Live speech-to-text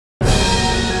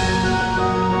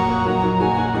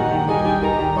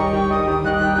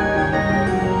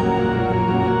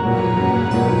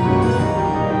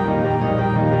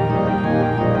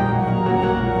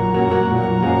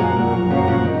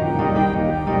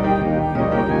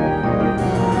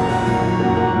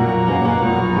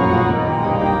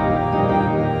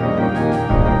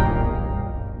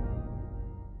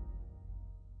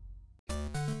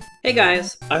Hey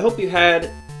guys, I hope you had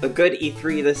a good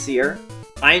E3 this year.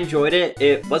 I enjoyed it.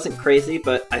 It wasn't crazy,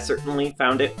 but I certainly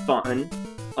found it fun.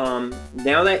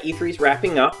 Now that E3's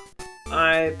wrapping up,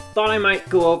 I thought I might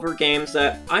go over games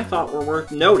that I thought were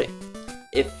worth noting.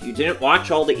 If you didn't watch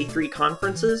all the E3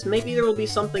 conferences, maybe there will be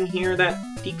something here that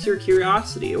piques your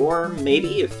curiosity, or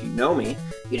maybe, if you know me,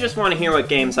 you just want to hear what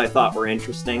games I thought were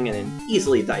interesting in an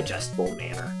easily digestible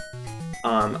manner.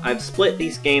 I've split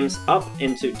these games up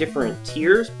into different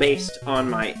tiers based on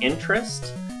my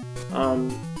interest,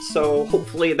 so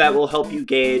hopefully that will help you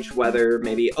gauge whether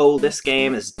maybe, oh, this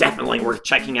game is definitely worth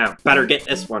checking out, better get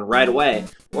this one right away,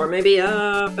 or maybe,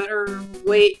 better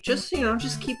wait, just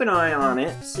keep an eye on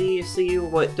it, see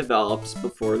what develops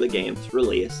before the game's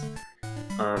release.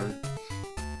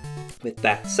 With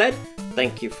that said,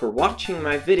 thank you for watching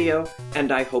my video,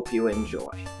 and I hope you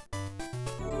enjoy.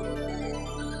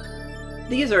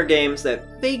 These are games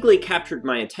that vaguely captured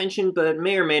my attention, but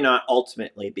may or may not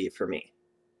ultimately be for me.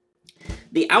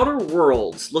 The Outer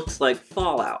Worlds looks like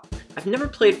Fallout. I've never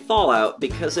played Fallout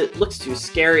because it looks too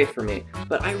scary for me,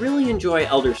 but I really enjoy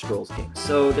Elder Scrolls games,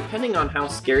 so depending on how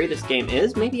scary this game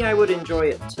is, maybe I would enjoy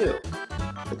it too.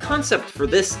 The concept for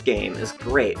this game is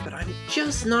great, but I'm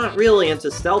just not really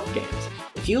into stealth games.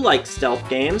 If you like stealth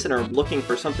games and are looking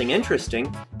for something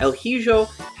interesting, El Hijo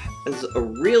is a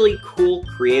really cool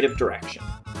creative direction.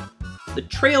 The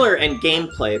trailer and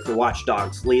gameplay for Watch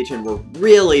Dogs Legion were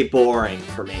really boring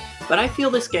for me, but I feel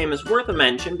this game is worth a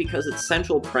mention because its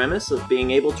central premise of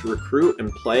being able to recruit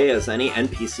and play as any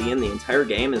NPC in the entire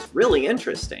game is really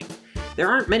interesting. There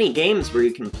aren't many games where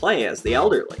you can play as the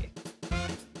elderly.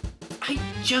 I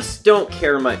just don't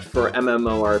care much for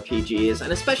MMORPGs,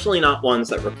 and especially not ones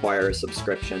that require a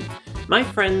subscription. My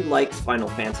friend likes Final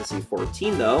Fantasy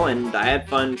XIV though, and I had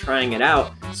fun trying it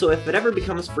out, so if it ever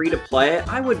becomes free to play,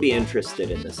 I would be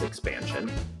interested in this expansion.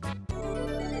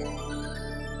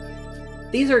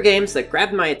 These are games that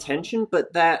grabbed my attention,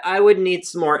 but that I would need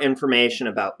some more information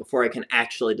about before I can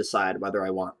actually decide whether I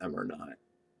want them or not.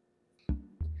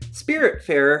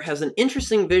 Spiritfarer has an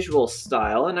interesting visual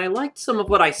style, and I liked some of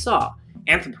what I saw.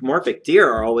 Anthropomorphic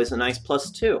deer are always a nice plus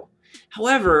too.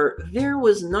 However, there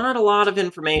was not a lot of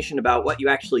information about what you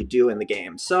actually do in the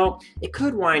game, so it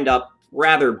could wind up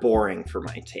rather boring for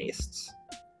my tastes.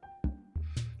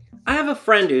 I have a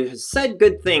friend who has said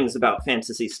good things about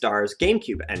Phantasy Star's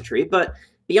GameCube entry, but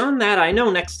beyond that I know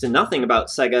next to nothing about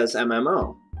Sega's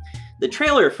MMO. The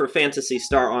trailer for Phantasy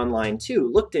Star Online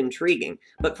 2 looked intriguing,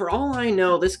 but for all I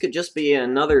know this could just be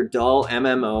another dull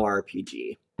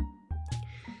MMORPG.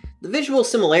 The visual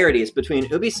similarities between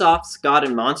Ubisoft's God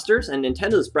and Monsters and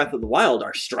Nintendo's Breath of the Wild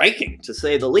are striking, to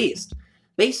say the least.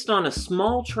 Based on a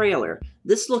small trailer,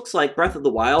 this looks like Breath of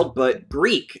the Wild, but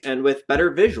Greek and with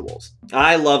better visuals.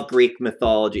 I love Greek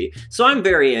mythology, so I'm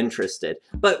very interested,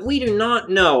 but we do not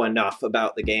know enough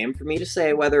about the game for me to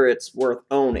say whether it's worth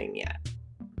owning yet.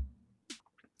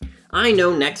 I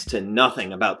know next to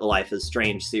nothing about the Life is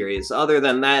Strange series, other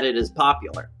than that it is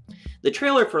popular. The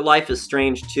trailer for Life is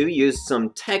Strange 2 used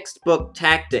some textbook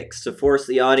tactics to force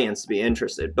the audience to be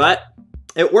interested, but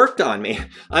it worked on me.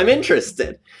 I'm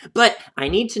interested. But I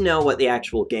need to know what the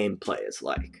actual gameplay is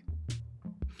like.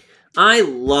 I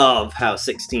love how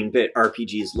 16-bit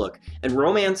RPGs look, and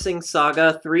Romancing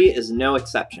Saga 3 is no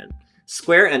exception.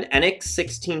 Square and Enix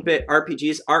 16-bit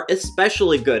RPGs are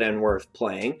especially good and worth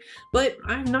playing, but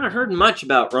I've not heard much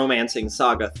about Romancing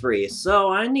Saga 3, so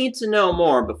I need to know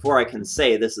more before I can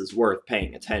say this is worth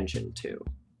paying attention to.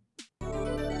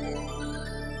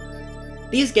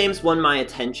 These games won my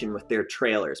attention with their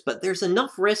trailers, but there's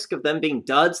enough risk of them being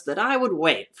duds that I would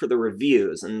wait for the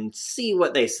reviews and see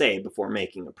what they say before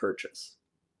making a purchase.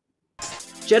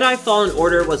 Jedi Fallen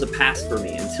Order was a pass for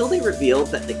me until they revealed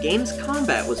that the game's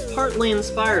combat was partly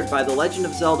inspired by The Legend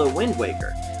of Zelda Wind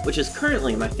Waker, which is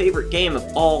currently my favorite game of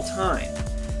all time.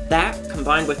 That,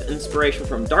 combined with inspiration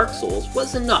from Dark Souls,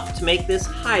 was enough to make this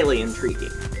highly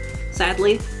intriguing.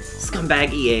 Sadly,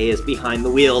 scumbag EA is behind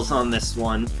the wheels on this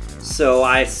one, so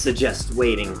I suggest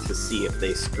waiting to see if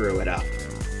they screw it up.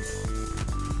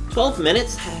 12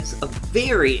 Minutes has a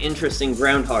very interesting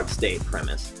Groundhog's Day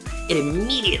premise. It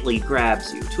immediately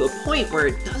grabs you, to a point where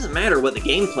it doesn't matter what the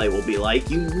gameplay will be like,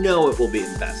 you know it will be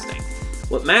investing.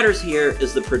 What matters here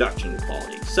is the production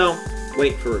quality, so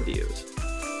wait for reviews.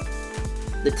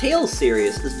 The Tales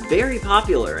series is very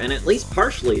popular and at least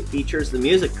partially features the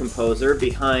music composer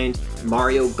behind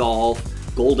Mario Golf,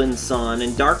 Golden Sun,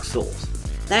 and Dark Souls.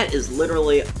 That is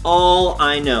literally all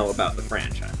I know about the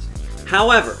franchise.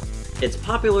 However, its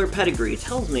popular pedigree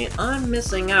tells me I'm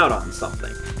missing out on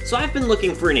something, so I've been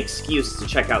looking for an excuse to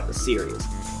check out the series.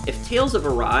 If Tales of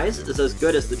Arise is as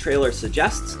good as the trailer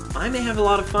suggests, I may have a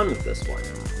lot of fun with this one.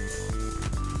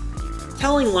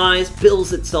 Telling Lies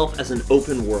bills itself as an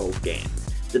open-world game.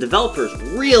 The developers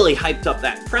really hyped up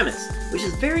that premise, which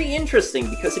is very interesting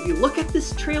because if you look at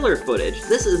this trailer footage,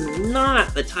 this is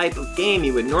not the type of game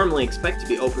you would normally expect to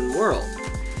be open world.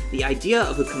 The idea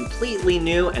of a completely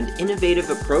new and innovative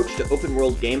approach to open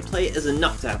world gameplay is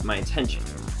enough to have my attention.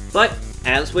 But,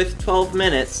 as with 12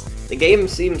 minutes, the game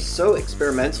seems so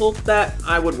experimental that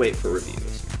I would wait for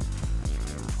reviews.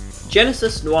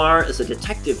 Genesis Noir is a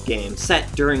detective game set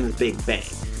during the Big Bang.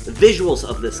 The visuals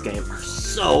of this game are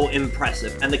so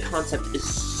impressive, and the concept is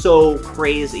so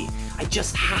crazy. I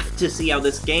just have to see how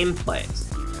this game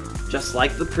plays. Just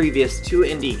like the previous 2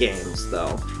 indie games,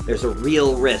 though, there's a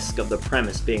real risk of the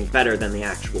premise being better than the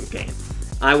actual game.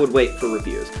 I would wait for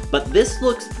reviews, but this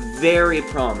looks very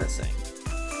promising.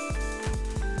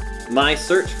 My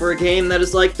search for a game that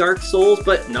is like Dark Souls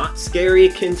but not scary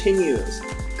continues.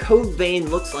 Code Vein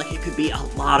looks like it could be a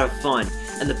lot of fun,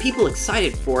 and the people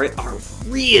excited for it are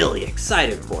really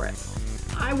excited for it.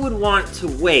 I would want to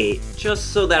wait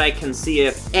just so that I can see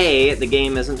if A, the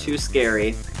game isn't too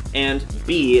scary, and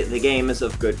B, the game is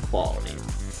of good quality.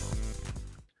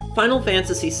 Final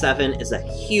Fantasy VII is a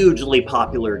hugely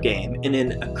popular game in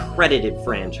an accredited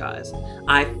franchise.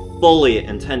 I fully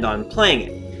intend on playing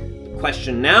it. The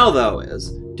question now, though, is,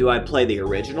 do I play the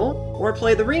original or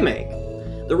play the remake?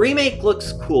 The remake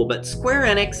looks cool, but Square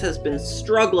Enix has been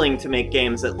struggling to make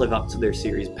games that live up to their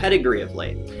series' pedigree of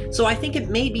late, so I think it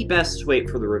may be best to wait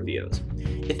for the reviews.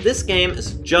 If this game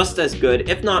is just as good,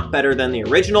 if not better than the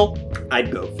original,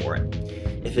 I'd go for it.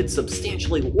 If it's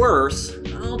substantially worse,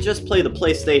 I'll just play the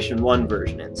PlayStation 1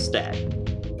 version instead.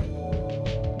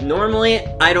 Normally,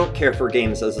 I don't care for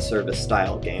games as a service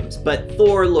style games, but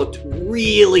Thor looked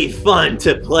really fun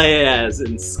to play as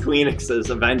in Square Enix's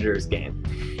Avengers game.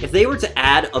 If they were to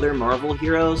add other Marvel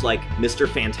heroes like Mr.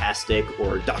 Fantastic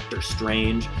or Doctor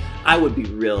Strange, I would be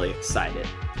really excited.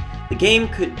 The game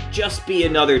could just be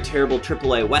another terrible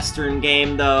AAA Western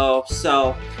game though,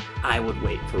 so I would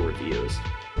wait for reviews.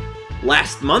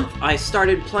 Last month, I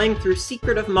started playing through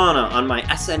Secret of Mana on my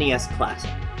SNES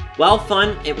Classic. While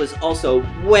fun, it was also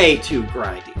way too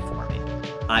grindy for me.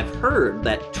 I've heard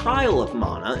that Trial of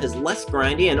Mana is less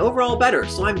grindy and overall better,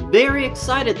 so I'm very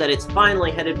excited that it's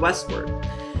finally headed westward.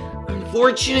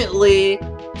 Unfortunately,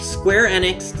 Square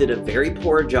Enix did a very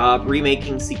poor job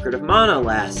remaking Secret of Mana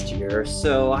last year,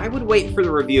 so I would wait for the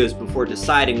reviews before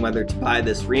deciding whether to buy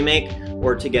this remake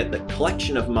or to get the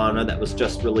collection of Mana that was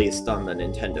just released on the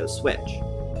Nintendo Switch.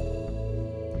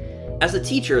 As a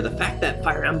teacher, the fact that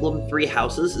Fire Emblem Three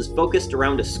Houses is focused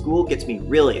around a school gets me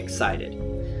really excited.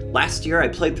 Last year I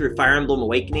played through Fire Emblem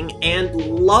Awakening and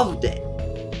loved it.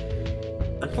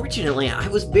 Unfortunately, I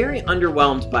was very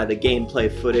underwhelmed by the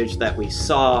gameplay footage that we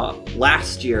saw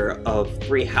last year of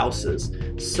Three Houses,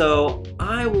 so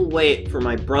I will wait for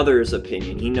my brother's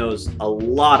opinion. He knows a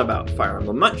lot about Fire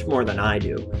Emblem, much more than I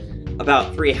do,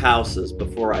 about Three Houses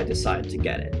before I decide to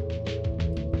get it.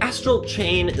 Astral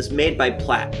Chain is made by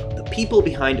Platinum, the people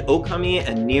behind Okami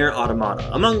and Nier Automata,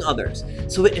 among others,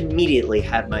 so it immediately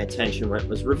had my attention when it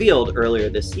was revealed earlier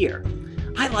this year.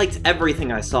 I liked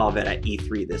everything I saw of it at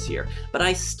E3 this year, but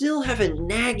I still have a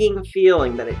nagging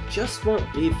feeling that it just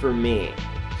won't be for me.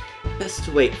 Best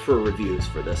to wait for reviews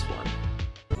for this one.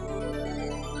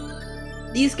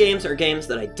 These games are games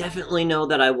that I definitely know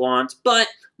that I want, but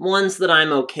ones that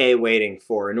I'm okay waiting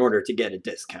for in order to get a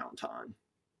discount on.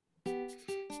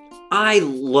 I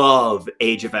love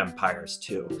Age of Empires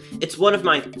 2. It's one of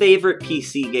my favorite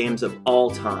PC games of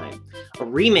all time. A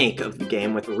remake of the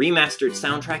game with a remastered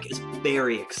soundtrack is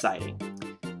very exciting.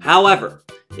 However,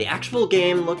 the actual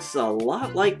game looks a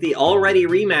lot like the already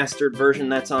remastered version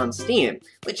that's on Steam,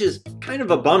 which is kind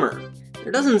of a bummer.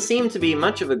 There doesn't seem to be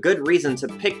much of a good reason to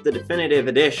pick the definitive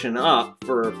edition up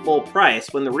for full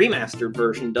price when the remastered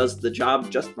version does the job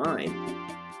just fine.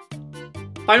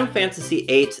 Final Fantasy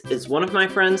VIII is one of my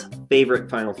friend's favorite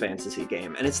Final Fantasy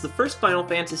game, and it's the first Final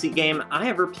Fantasy game I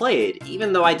ever played,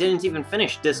 even though I didn't even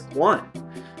finish Disc 1.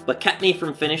 What kept me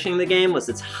from finishing the game was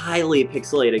its highly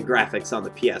pixelated graphics on the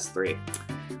PS3.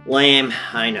 Lame,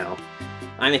 I know.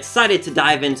 I'm excited to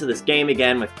dive into this game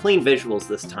again with clean visuals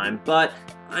this time, but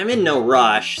I'm in no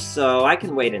rush, so I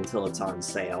can wait until it's on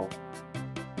sale.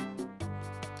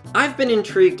 I've been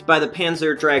intrigued by the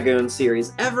Panzer Dragoon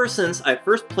series ever since I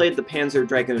first played the Panzer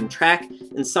Dragoon track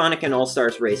in Sonic and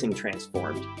All-Stars Racing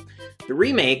Transformed. The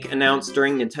remake, announced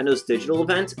during Nintendo's digital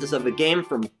event, is of a game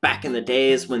from back in the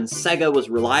days when Sega was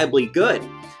reliably good,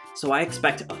 so I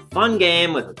expect a fun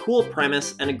game with a cool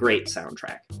premise and a great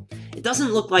soundtrack. It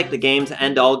doesn't look like the game to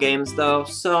end all games though,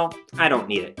 so I don't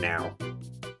need it now.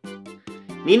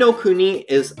 Ni no Kuni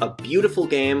is a beautiful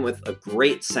game with a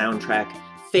great soundtrack,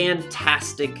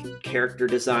 fantastic character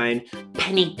design,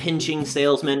 penny-pinching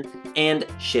salesmen, and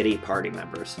shitty party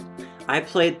members. I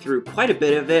played through quite a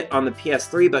bit of it on the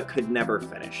PS3 but could never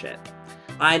finish it.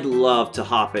 I'd love to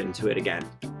hop into it again,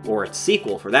 or its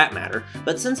sequel for that matter,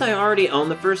 but since I already own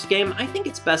the first game, I think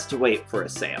it's best to wait for a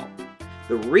sale.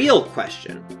 The real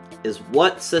question is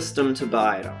what system to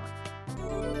buy it on.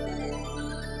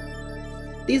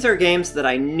 These are games that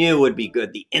I knew would be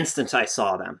good the instant I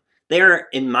saw them. They are,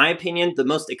 in my opinion, the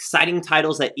most exciting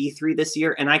titles at E3 this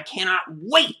year, and I cannot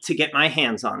wait to get my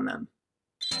hands on them.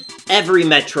 Every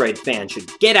Metroid fan should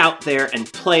get out there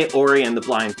and play Ori and the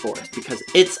Blind Forest, because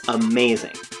it's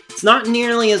amazing. It's not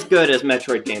nearly as good as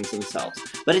Metroid games themselves,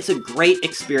 but it's a great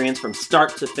experience from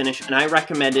start to finish, and I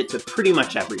recommend it to pretty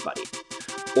much everybody.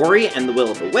 Ori and the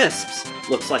Will of the Wisps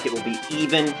looks like it will be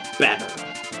even better.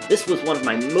 This was one of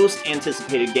my most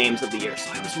anticipated games of the year,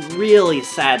 so I was really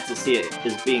sad to see it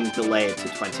is being delayed to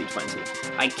 2020.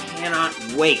 I cannot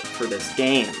wait for this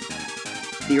game.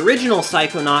 The original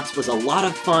Psychonauts was a lot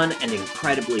of fun and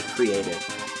incredibly creative.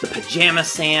 The Pajama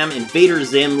Sam, Invader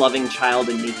Zim loving child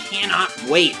in me cannot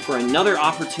wait for another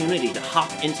opportunity to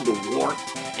hop into the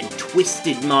warped and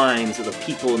twisted minds of the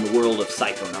people in the world of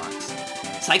Psychonauts.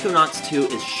 Psychonauts 2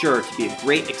 is sure to be a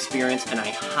great experience, and I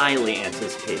highly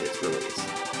anticipate its release.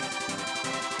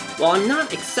 While I'm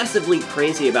not excessively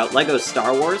crazy about LEGO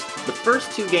Star Wars, the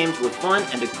first two games were fun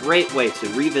and a great way to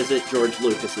revisit George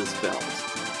Lucas's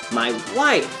films. My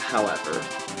wife, however,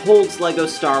 holds LEGO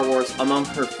Star Wars among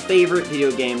her favorite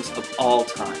video games of all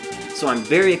time, so I'm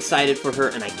very excited for her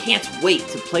and I can't wait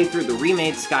to play through the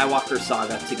remade Skywalker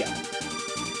saga together.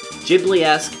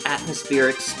 Ghibli-esque,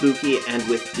 atmospheric, spooky, and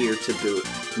with deer to boot,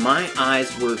 my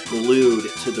eyes were glued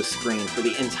to the screen for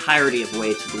the entirety of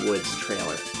Way to the Woods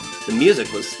trailer. The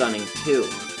music was stunning too.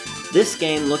 This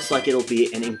game looks like it'll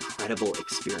be an incredible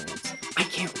experience. I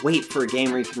can't wait for a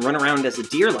game where you can run around as a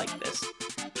deer like this.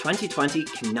 2020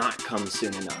 cannot come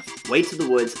soon enough. Way to the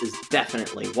Woods is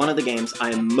definitely one of the games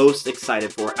I am most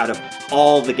excited for out of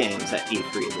all the games at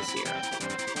E3 this year.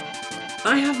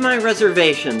 I have my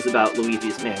reservations about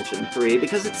Luigi's Mansion 3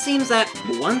 because it seems that,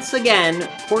 once again,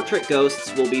 Portrait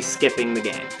Ghosts will be skipping the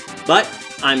game. But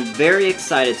I'm very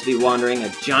excited to be wandering a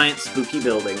giant spooky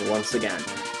building once again.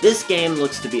 This game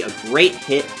looks to be a great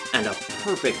hit and a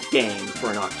perfect game for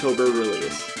an October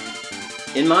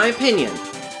release. In my opinion,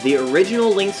 the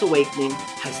original Link's Awakening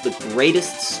has the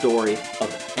greatest story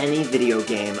of any video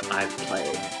game I've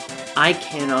played. I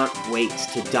cannot wait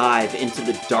to dive into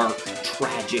the dark,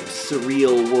 tragic,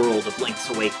 surreal world of Link's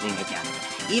Awakening again,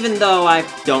 even though I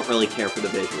don't really care for the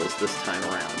visuals this time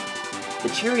around. The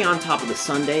cherry on top of the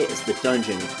sundae is the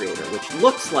Dungeon Creator, which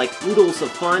looks like oodles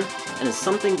of fun and is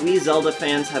something we Zelda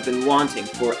fans have been wanting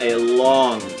for a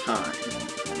long time.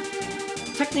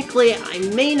 Technically, I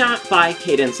may not buy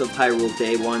Cadence of Hyrule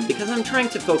Day 1 because I'm trying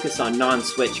to focus on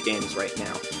non-Switch games right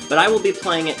now, but I will be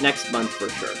playing it next month for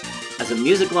sure. As a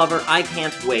music lover, I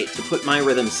can't wait to put my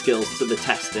rhythm skills to the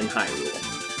test in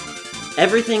Hyrule.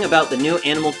 Everything about the new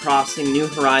Animal Crossing New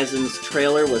Horizons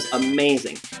trailer was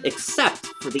amazing, except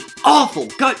for the awful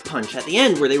gut punch at the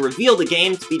end where they reveal the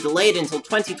game to be delayed until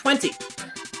 2020.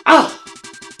 Ah!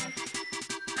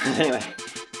 Anyway,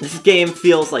 this game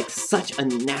feels like such a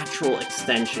natural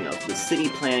extension of the city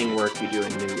planning work you do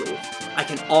in New Leaf. I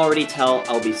can already tell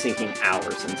I'll be sinking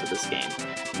hours into this game.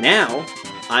 Now,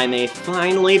 I may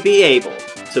finally be able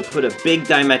to put a big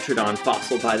Dimetrodon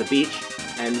fossil by the beach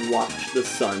and watch the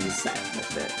sun set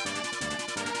with it.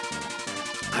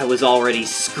 I was already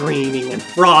screaming and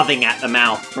frothing at the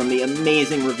mouth from the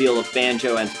amazing reveal of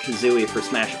Banjo and Kazooie for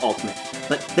Smash Ultimate,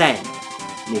 but then,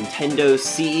 Nintendo's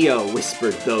CEO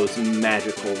whispered those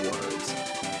magical words.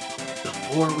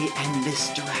 Before we end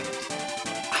this direct,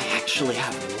 I actually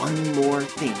have one more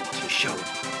thing to show you.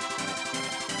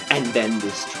 And then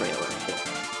this trailer hit.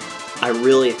 I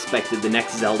really expected the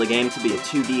next Zelda game to be a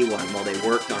 2D one while they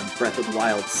worked on Breath of the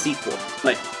Wild's sequel,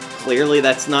 but clearly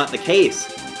that's not the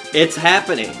case. It's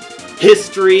happening.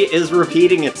 History is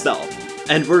repeating itself,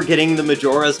 and we're getting the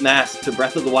Majora's Mask to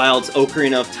Breath of the Wild's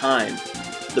Ocarina of Time.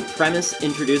 The premise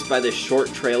introduced by this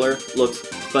short trailer looks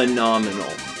phenomenal.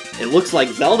 It looks like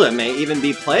Zelda may even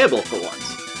be playable for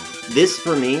once. This,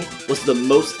 for me, was the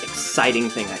most exciting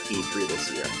thing at E3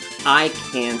 this year. I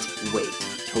can't wait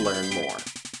to learn more.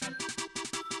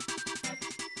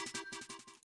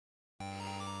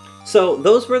 So,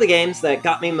 those were the games that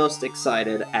got me most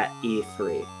excited at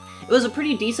E3. It was a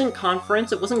pretty decent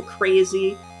conference. It wasn't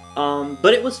crazy,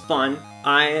 but it was fun.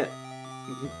 I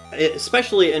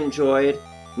especially enjoyed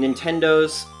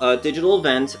Nintendo's digital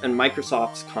event and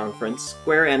Microsoft's conference.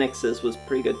 Square Enix's was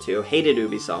pretty good too. Hated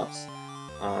Ubisoft's.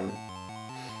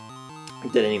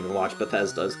 Didn't even watch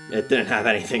Bethesda's. It didn't have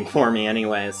anything for me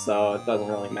anyway, so it doesn't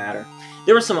really matter.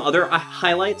 There were some other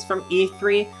highlights from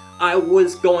E3. I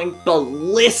was going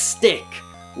ballistic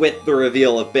with the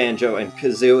reveal of Banjo and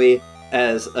Kazooie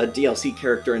as a DLC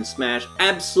character in Smash.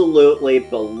 Absolutely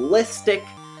ballistic.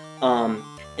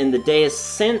 In the days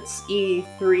since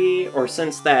E3, or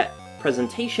since that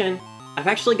presentation, I've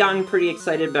actually gotten pretty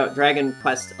excited about Dragon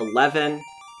Quest XI.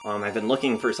 I've been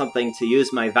looking for something to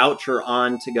use my voucher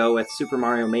on to go with Super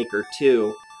Mario Maker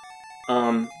 2.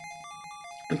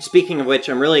 Speaking of which,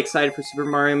 I'm really excited for Super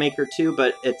Mario Maker 2,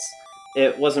 but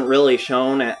it wasn't really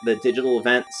shown at the digital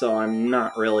event, so I'm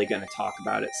not really going to talk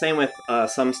about it. Same with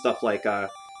some stuff like a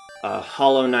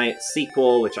Hollow Knight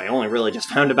sequel, which I only really just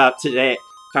found out about today.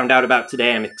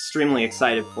 I'm extremely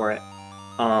excited for it.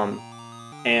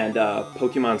 And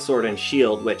Pokemon Sword and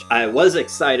Shield, which I was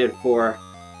excited for.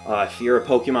 If you're a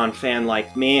Pokemon fan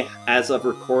like me, as of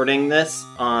recording this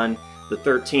on the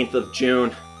 13th of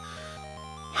June,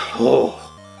 the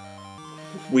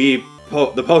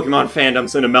Pokemon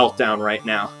fandom's in a meltdown right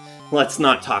now. Let's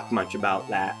not talk much about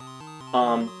that.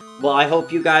 Well, I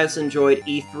hope you guys enjoyed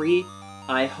E3.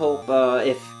 I hope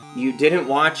if you didn't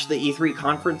watch the E3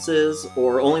 conferences,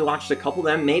 or only watched a couple of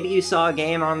them, maybe you saw a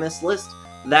game on this list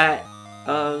that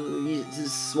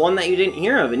is one that you didn't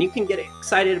hear of, and you can get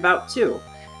excited about too.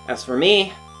 As for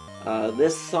me,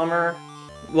 this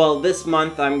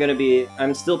month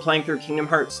I'm still playing through Kingdom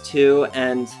Hearts 2,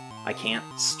 and I can't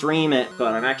stream it,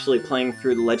 but I'm actually playing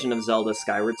through The Legend of Zelda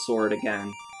Skyward Sword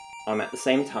again, at the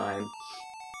same time.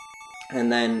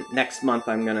 And then next month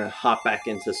I'm gonna hop back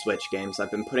into Switch games.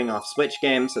 I've been putting off Switch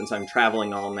games since I'm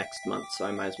traveling all next month, so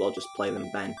I might as well just play them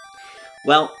then.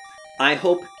 Well, I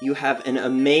hope you have an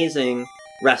amazing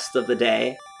rest of the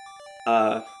day.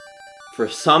 For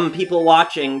some people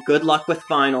watching, good luck with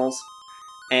finals,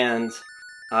 and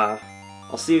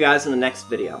I'll see you guys in the next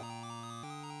video.